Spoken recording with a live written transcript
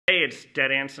Hey, it's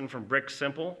Det Ansinn from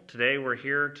BrickSimple. Today we're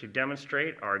here to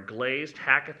demonstrate our Glazed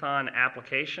Hackathon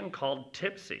application called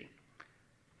Tipsy.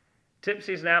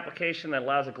 Tipsy is an application that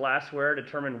allows a glassware to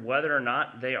determine whether or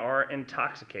not they are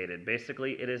intoxicated.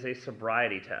 Basically, it is a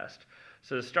sobriety test.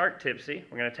 So to start Tipsy,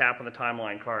 we're going to tap on the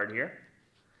timeline card here.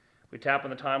 We tap on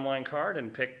the timeline card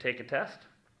and pick Take a Test.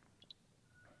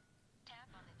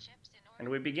 And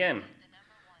we begin.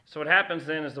 So what happens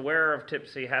then is the wearer of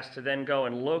Tipsy has to then go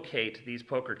and locate these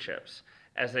poker chips.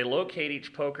 As they locate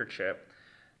each poker chip,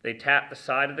 they tap the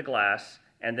side of the glass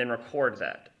and then record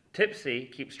that. Tipsy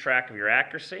keeps track of your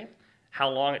accuracy, how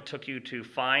long it took you to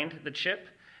find the chip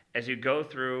as you go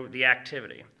through the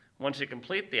activity. Once you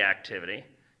complete the activity,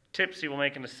 Tipsy will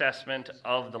make an assessment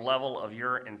of the level of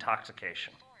your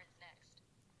intoxication.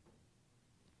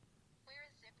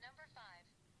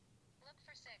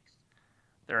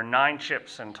 There are 9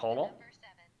 chips in total.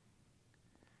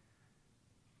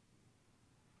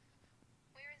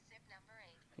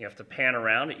 You have to pan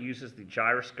around. It uses the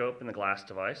gyroscope in the glass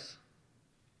device.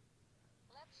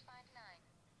 Let's find 9.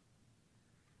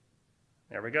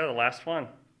 There we go, the last one.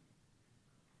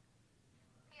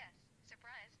 Yes,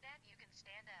 surprised that you can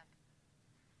stand up.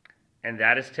 And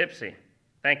that is Tipsy.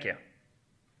 Thank you.